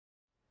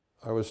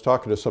I was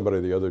talking to somebody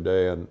the other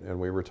day, and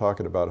we were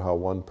talking about how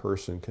one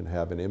person can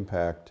have an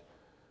impact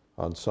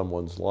on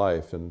someone's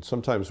life. And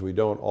sometimes we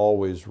don't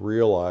always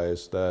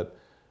realize that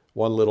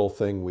one little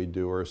thing we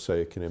do or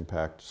say can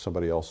impact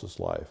somebody else's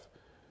life.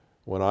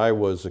 When I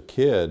was a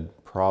kid,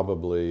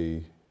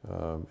 probably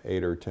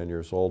 8 or 10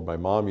 years old, my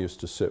mom used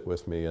to sit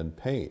with me and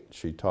paint.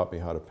 She taught me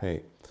how to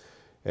paint.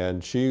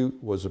 And she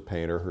was a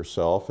painter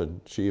herself, and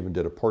she even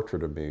did a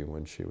portrait of me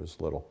when she was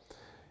little.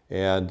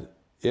 And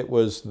it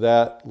was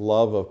that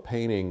love of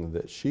painting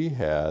that she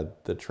had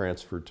that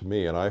transferred to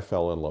me, and I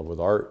fell in love with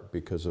art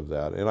because of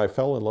that. And I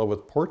fell in love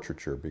with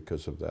portraiture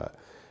because of that.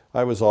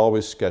 I was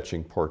always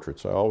sketching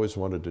portraits. I always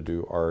wanted to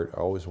do art.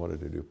 I always wanted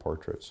to do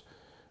portraits.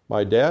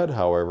 My dad,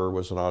 however,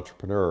 was an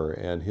entrepreneur,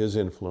 and his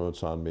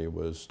influence on me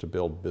was to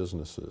build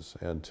businesses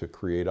and to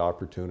create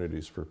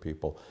opportunities for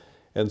people.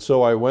 And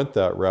so I went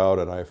that route,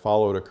 and I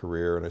followed a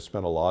career, and I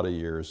spent a lot of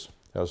years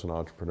as an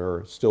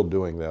entrepreneur, still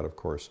doing that, of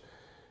course.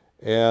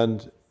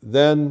 And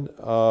then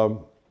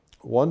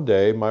one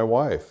day, my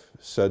wife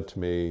said to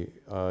me,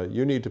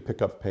 you need to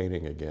pick up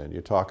painting again.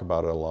 You talk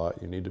about it a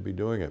lot. You need to be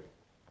doing it.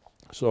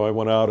 So I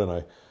went out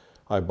and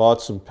I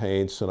bought some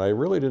paints, and I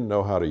really didn't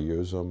know how to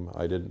use them.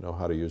 I didn't know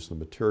how to use the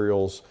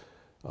materials.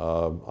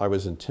 I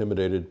was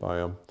intimidated by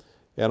them.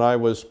 And I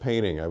was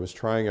painting. I was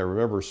trying, I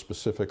remember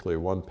specifically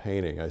one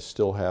painting. I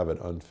still have it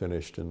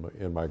unfinished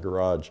in my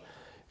garage.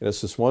 And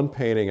it's this one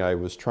painting I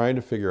was trying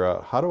to figure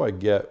out, how do I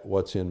get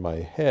what's in my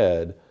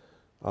head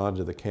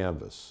onto the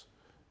canvas?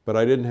 But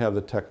I didn't have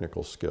the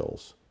technical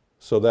skills.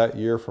 So that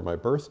year for my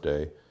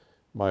birthday,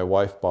 my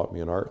wife bought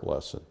me an art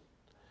lesson.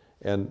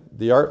 And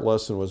the art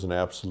lesson was an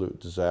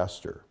absolute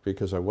disaster,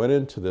 because I went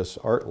into this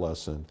art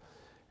lesson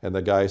and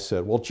the guy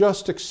said, well,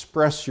 just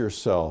express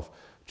yourself.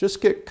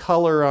 Just get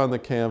color on the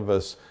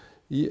canvas.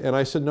 And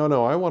I said,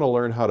 no, I want to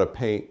learn how to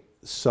paint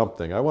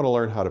something. I want to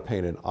learn how to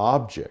paint an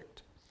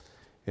object.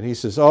 And he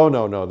says, oh,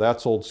 no,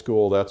 that's old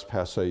school. That's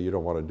passé. You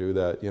don't want to do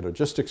that. You know,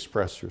 just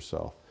express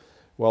yourself.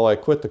 Well, I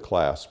quit the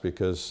class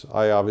because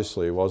I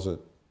obviously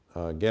wasn't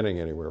getting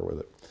anywhere with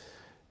it.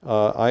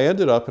 I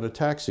ended up in a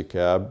taxi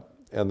cab,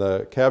 and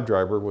the cab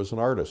driver was an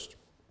artist.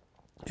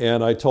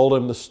 And I told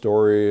him the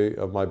story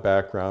of my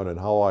background and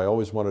how I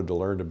always wanted to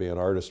learn to be an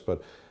artist,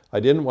 but I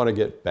didn't want to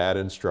get bad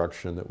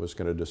instruction that was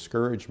going to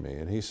discourage me.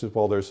 And he said,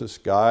 well, there's this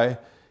guy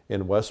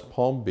in West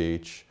Palm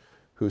Beach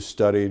who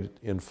studied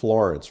in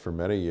Florence for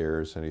many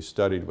years, and he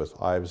studied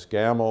with Ives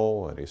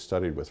Gammel, and he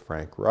studied with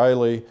Frank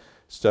Riley,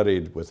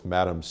 studied with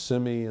Madame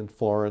Simi in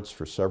Florence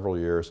for several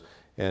years,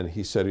 and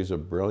he said he's a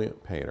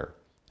brilliant painter,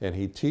 and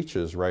he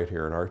teaches right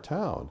here in our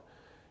town.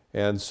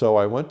 And so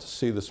I went to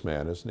see this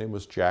man. His name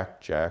was Jack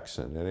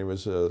Jackson, and he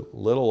was a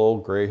little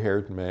old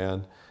gray-haired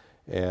man,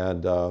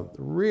 and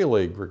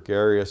really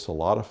gregarious, a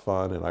lot of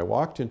fun. And I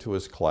walked into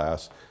his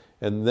class,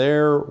 and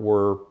there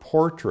were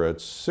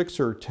portraits, 6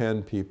 or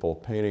 10 people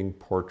painting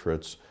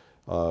portraits,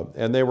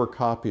 and they were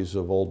copies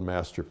of old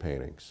master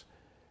paintings.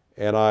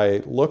 And I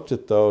looked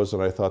at those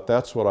and I thought,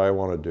 that's what I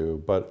want to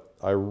do. But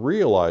I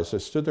realized, I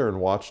stood there and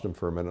watched him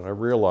for a minute, and I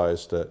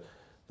realized that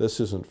this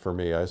isn't for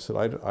me. I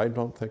said, I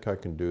don't think I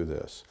can do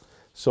this.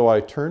 So I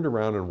turned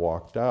around and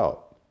walked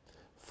out.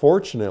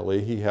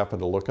 Fortunately, he happened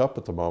to look up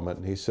at the moment,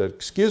 and he said,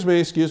 excuse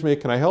me,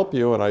 can I help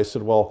you? And I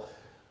said, well,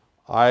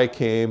 I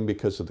came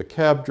because of the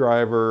cab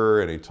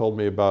driver, and he told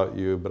me about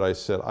you, but I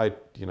said, I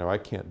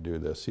can't do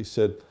this. He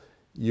said,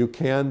 you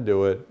can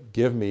do it,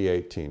 give me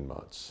 18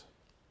 months.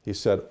 He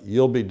said,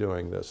 you'll be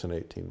doing this in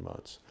 18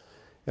 months.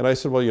 And I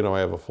said, well, I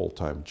have a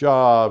full-time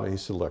job. And he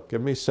said, look,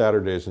 give me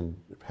Saturdays and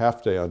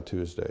half day on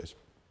Tuesdays.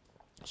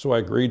 So I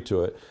agreed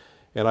to it,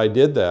 and I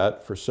did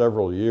that for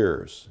several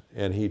years,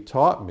 and he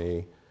taught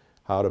me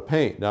how to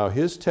paint. Now,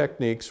 his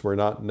techniques were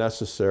not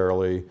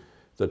necessarily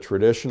the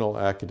traditional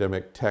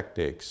academic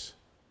techniques,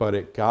 but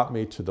it got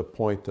me to the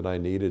point that I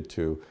needed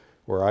to,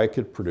 where I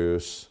could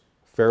produce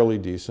fairly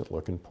decent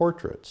looking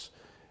portraits.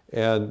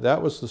 And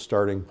that was the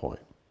starting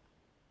point.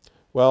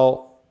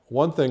 Well,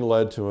 one thing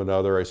led to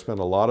another. I spent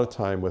a lot of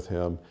time with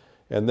him,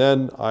 and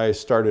then I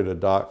started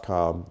a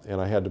 .com,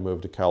 and I had to move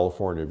to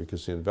California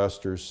because the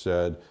investors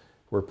said,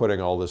 we're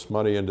putting all this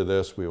money into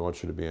this, we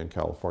want you to be in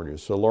California.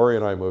 So Lori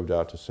and I moved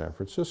out to San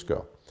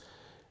Francisco.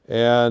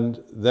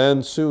 And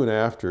then soon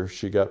after,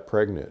 she got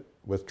pregnant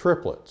with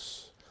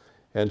triplets.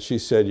 And she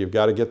said, you've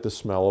got to get the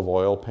smell of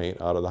oil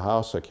paint out of the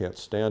house, I can't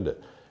stand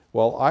it.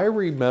 Well, I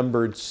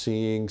remembered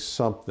seeing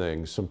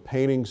something, some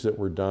paintings that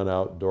were done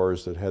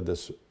outdoors that had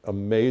this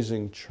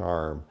amazing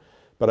charm,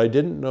 but I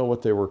didn't know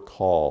what they were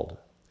called.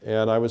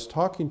 And I was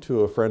talking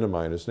to a friend of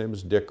mine, his name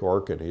is Dick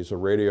Orkin. He's a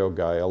radio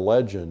guy, a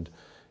legend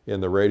in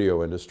the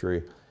radio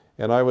industry.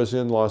 And I was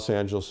in Los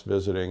Angeles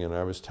visiting, and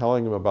I was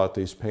telling him about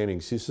these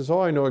paintings. He says,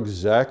 oh, I know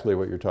exactly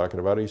what you're talking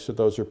about. He said,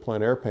 those are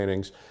plein air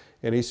paintings.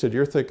 And he said,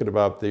 you're thinking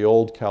about the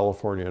old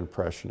California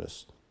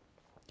Impressionists.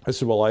 I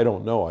said, well, I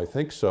don't know, I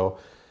think so.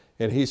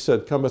 And he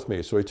said, come with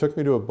me. So he took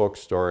me to a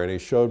bookstore, and he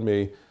showed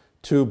me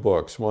 2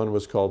 books. One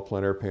was called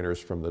Plein Air Painters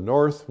from the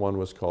North. One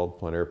was called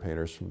Plein Air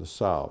Painters from the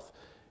South.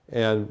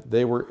 And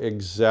they were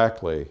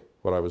exactly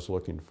what I was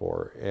looking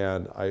for.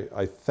 And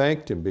I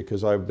thanked him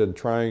because I've been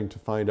trying to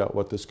find out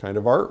what this kind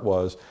of art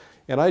was.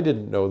 And I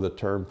didn't know the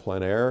term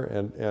plein air,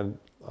 and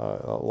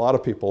a lot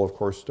of people, of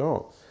course,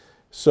 don't.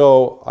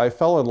 So I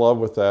fell in love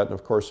with that, and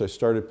of course I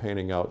started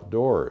painting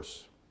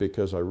outdoors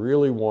because I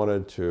really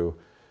wanted to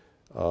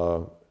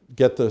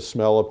get the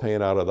smell of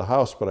paint out of the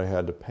house, but I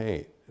had to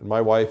paint. And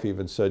my wife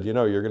even said, you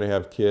know, you're going to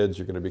have kids,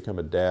 you're going to become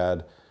a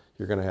dad,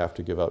 you're going to have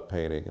to give up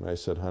painting. And I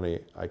said, honey,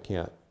 I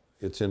can't.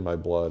 It's in my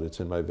blood, it's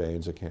in my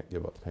veins, I can't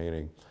give up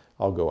painting.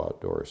 I'll go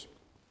outdoors.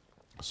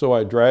 So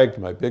I dragged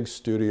my big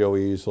studio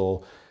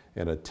easel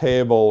and a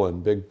table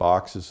and big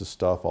boxes of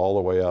stuff all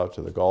the way out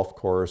to the golf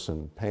course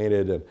and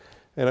painted.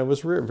 And it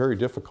was very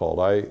difficult.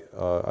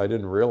 I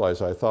didn't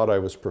realize, I thought I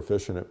was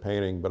proficient at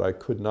painting, but I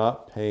could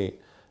not paint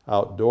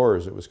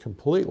outdoors. It was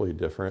completely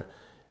different.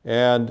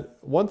 And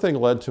one thing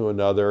led to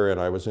another, and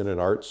I was in an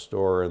art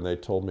store and they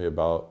told me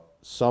about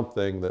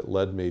something that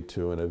led me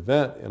to an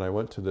event, and I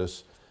went to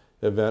this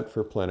event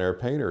for plein air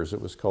painters.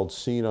 It was called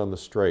Scene on the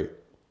Strait.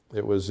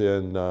 It was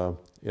in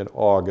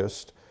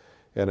August,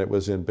 and it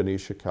was in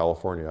Benicia,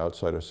 California,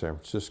 outside of San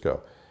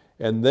Francisco.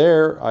 And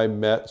there I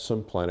met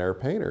some plein air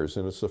painters,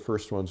 and it's the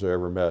first ones I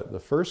ever met. The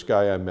first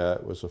guy I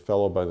met was a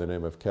fellow by the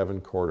name of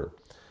Kevin Corder.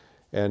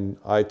 And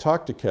I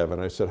talked to Kevin,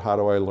 I said, how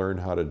do I learn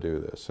how to do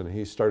this? And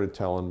he started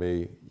telling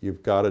me,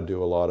 you've got to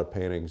do a lot of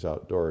paintings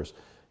outdoors.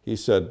 He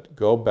said,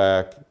 go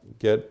back,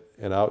 get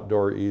an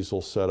outdoor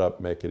easel set up,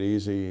 make it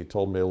easy. He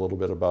told me a little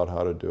bit about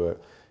how to do it.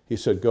 He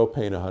said, go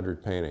paint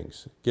 100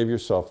 paintings. Give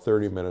yourself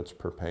 30 minutes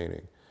per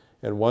painting.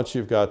 And once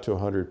you've got to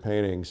 100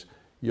 paintings,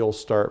 you'll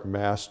start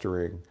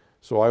mastering.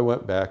 So I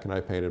went back and I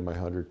painted my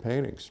 100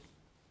 paintings.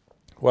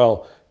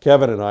 Well,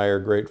 Kevin and I are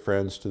great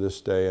friends to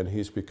this day, and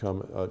he's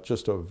become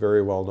just a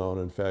very well-known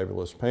and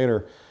fabulous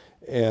painter.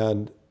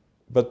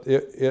 But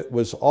it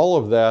was all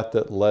of that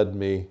that led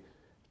me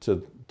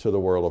to the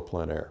world of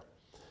plein air.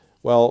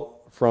 Well,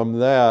 from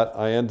that,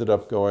 I ended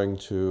up going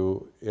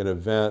to an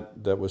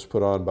event that was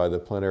put on by the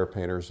Plein Air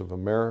Painters of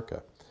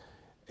America.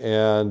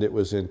 And it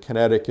was in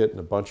Connecticut, and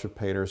a bunch of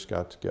painters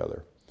got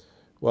together.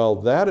 Well,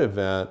 that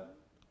event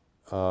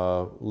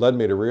led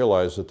me to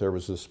realize that there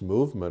was this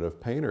movement of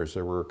painters.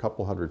 There were a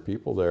couple hundred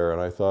people there, and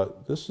I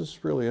thought, this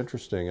is really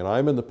interesting. And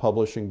I'm in the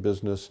publishing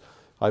business.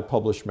 I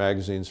publish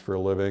magazines for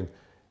a living.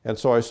 And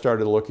so I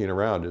started looking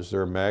around. Is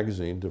there a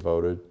magazine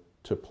devoted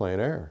to plein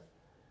air?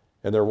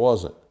 And there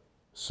wasn't.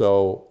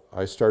 So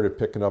I started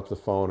picking up the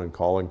phone and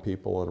calling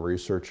people and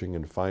researching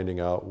and finding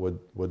out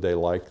would they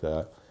like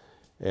that.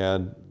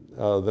 And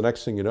the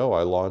next thing you know,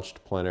 I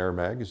launched Plein Air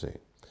magazine.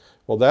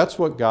 Well, that's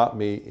what got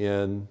me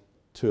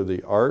into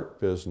the art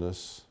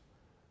business.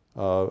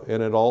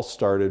 And it all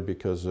started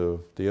because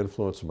of the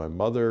influence of my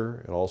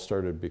mother. It all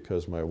started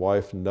because my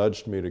wife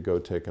nudged me to go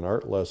take an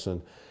art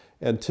lesson.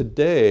 And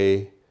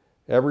today,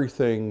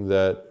 everything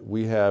that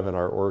we have in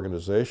our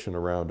organization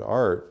around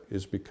art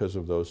is because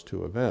of those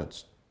two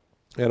events.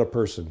 And a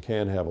person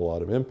can have a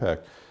lot of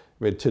impact.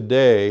 I mean,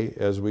 today,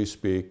 as we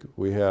speak,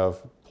 we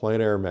have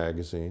Plein Air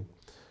magazine,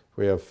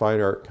 we have Fine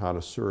Art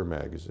Connoisseur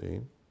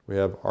magazine, we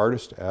have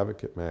Artist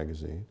Advocate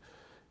magazine,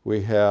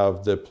 we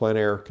have the Plein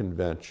Air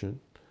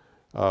Convention,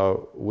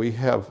 we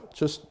have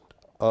just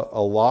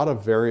a lot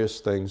of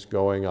various things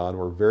going on.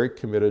 We're very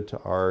committed to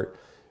art.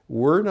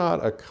 We're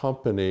not a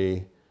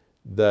company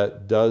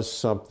that does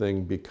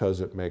something because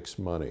it makes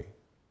money.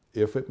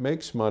 If it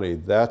makes money,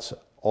 that's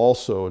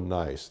also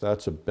nice,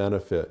 that's a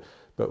benefit.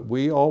 But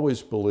we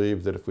always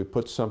believe that if we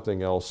put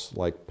something else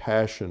like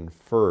passion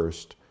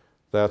first,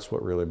 that's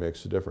what really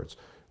makes a difference.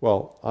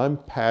 Well, I'm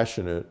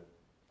passionate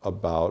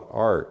about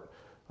art.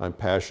 I'm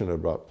passionate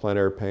about plein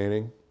air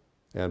painting,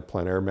 and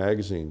Plein Air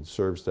magazine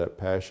serves that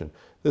passion.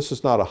 This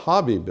is not a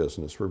hobby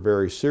business. We're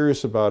very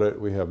serious about it.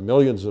 We have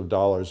millions of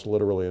dollars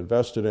literally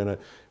invested in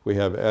it. We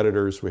have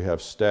editors, we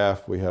have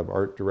staff, we have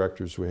art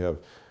directors, we have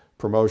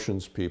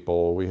promotions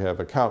people, we have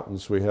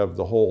accountants, we have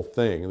the whole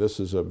thing. This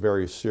is a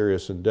very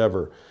serious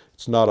endeavor.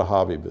 It's not a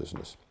hobby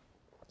business.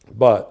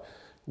 But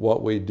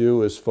what we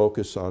do is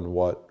focus on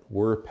what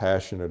we're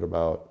passionate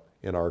about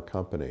in our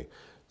company.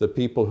 The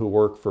people who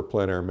work for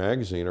Plein Air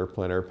magazine are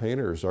plein air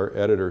painters. Our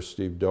editor,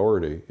 Steve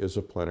Doherty, is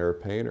a plein air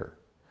painter.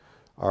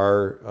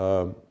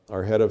 Our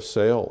head of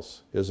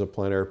sales is a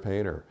plein air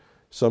painter.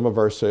 Some of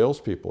our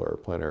salespeople are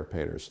plein air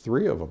painters.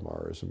 3 of them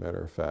are, as a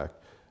matter of fact.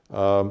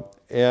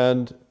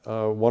 And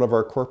one of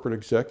our corporate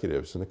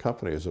executives in the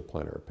company is a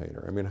plein air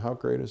painter. I mean, how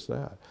great is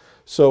that?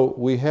 So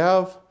we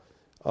have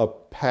a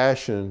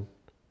passion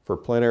for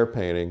plein air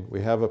painting.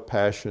 We have a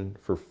passion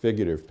for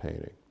figurative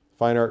painting.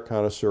 Fine Art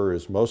Connoisseur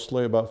is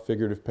mostly about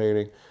figurative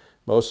painting,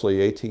 mostly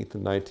 18th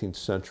and 19th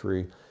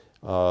century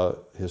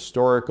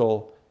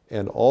historical,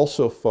 and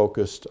also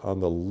focused on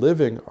the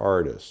living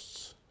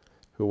artists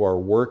who are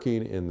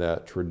working in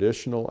that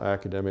traditional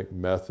academic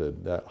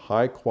method, that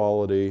high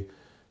quality,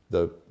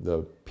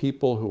 the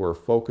people who are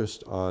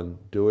focused on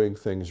doing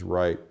things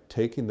right,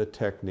 taking the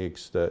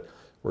techniques that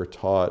were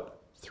taught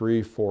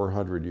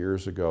 300-400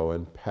 years ago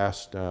and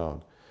passed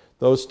down.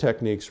 Those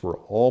techniques were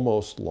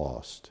almost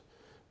lost.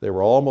 They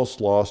were almost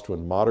lost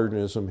when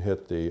modernism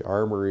hit the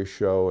Armory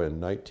show in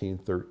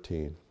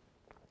 1913.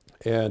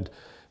 And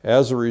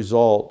as a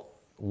result,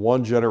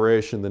 one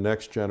generation, the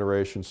next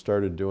generation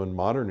started doing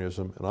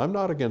modernism. And I'm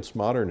not against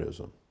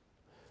modernism,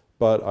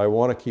 but I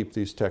want to keep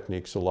these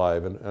techniques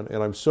alive. And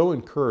I'm so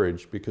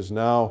encouraged because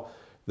now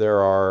there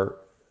are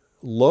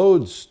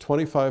loads,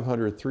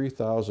 2,500,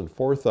 3,000,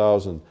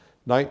 4,000,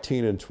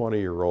 19 and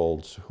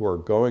 20-year-olds who are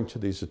going to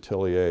these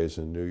ateliers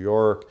in New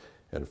York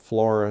and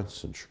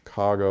Florence and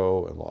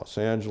Chicago and Los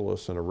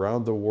Angeles and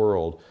around the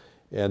world,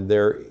 and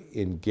they're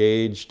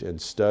engaged in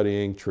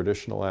studying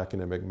traditional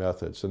academic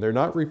methods. And they're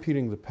not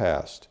repeating the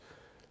past.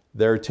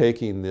 They're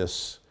taking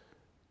this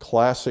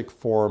classic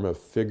form of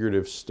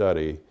figurative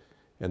study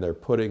and they're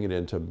putting it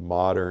into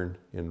modern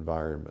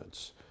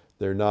environments.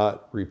 They're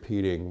not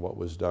repeating what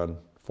was done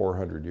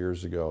 400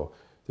 years ago.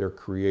 They're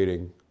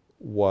creating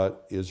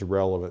what is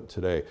relevant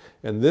today.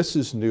 And this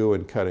is new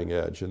and cutting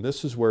edge, and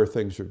this is where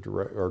things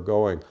are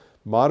going.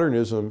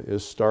 Modernism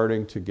is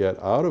starting to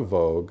get out of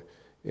vogue,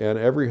 and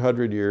every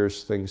 100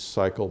 years things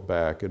cycle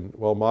back. And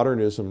well,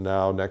 modernism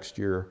now next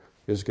year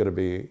is going to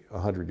be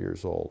 100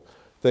 years old.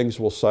 Things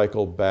will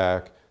cycle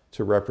back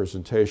to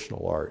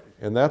representational art,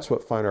 and that's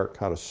what Fine Art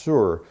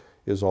Connoisseur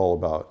is all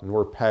about, and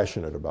we're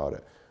passionate about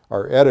it.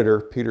 Our editor,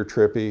 Peter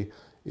Trippi,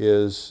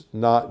 is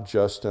not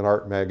just an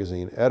art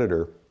magazine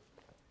editor,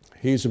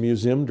 he's a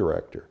museum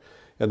director.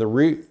 And the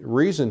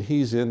reason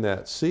he's in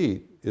that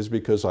seat is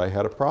because I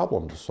had a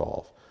problem to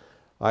solve.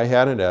 I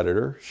had an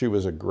editor, she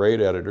was a great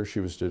editor, she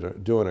was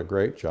doing a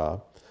great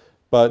job,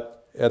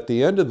 but at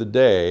the end of the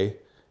day,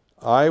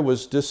 I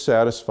was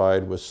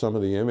dissatisfied with some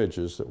of the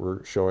images that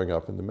were showing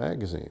up in the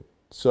magazine.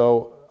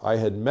 So I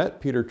had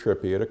met Peter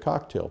Trippi at a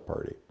cocktail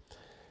party.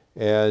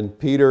 And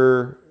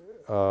Peter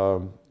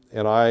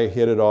and I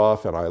hit it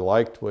off, and I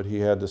liked what he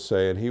had to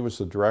say, and he was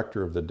the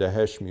director of the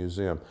Dahesh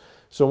Museum.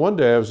 So one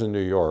day I was in New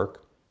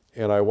York,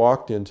 and I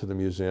walked into the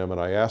museum,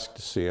 and I asked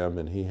to see him,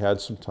 and he had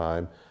some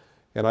time.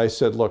 And I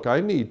said, look, I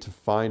need to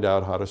find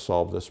out how to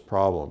solve this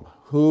problem.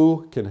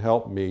 Who can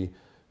help me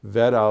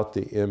vet out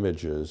the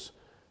images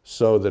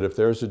so that if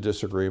there's a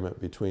disagreement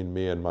between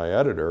me and my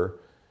editor,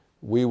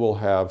 we will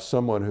have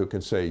someone who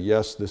can say,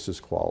 yes, this is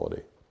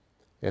quality.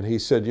 And he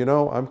said, you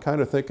know, I'm kind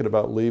of thinking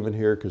about leaving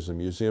here because the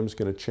museum's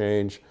going to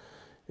change.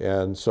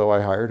 And so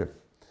I hired him.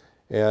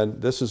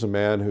 And this is a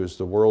man who's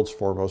the world's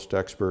foremost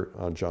expert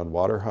on John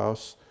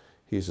Waterhouse.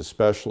 He's a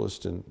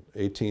specialist in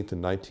 18th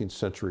and 19th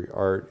century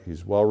art.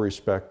 He's well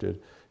respected.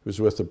 He was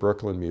with the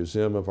Brooklyn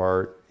Museum of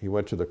Art. He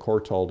went to the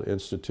Courtauld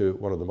Institute,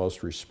 one of the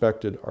most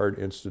respected art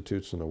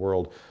institutes in the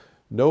world.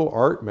 No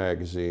art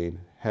magazine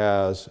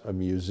has a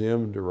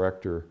museum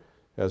director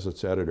as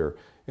its editor.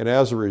 And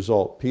as a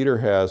result, Peter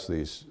has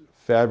these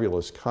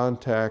fabulous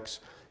contacts.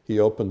 He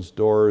opens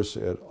doors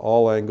at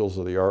all angles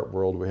of the art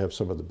world. We have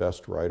some of the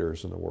best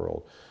writers in the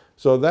world.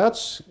 So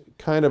that's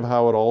kind of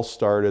how it all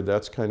started.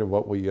 That's kind of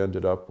what we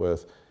ended up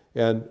with.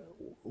 And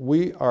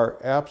we are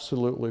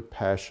absolutely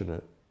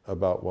passionate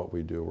about what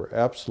we do. We're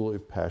absolutely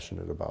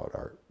passionate about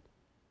art.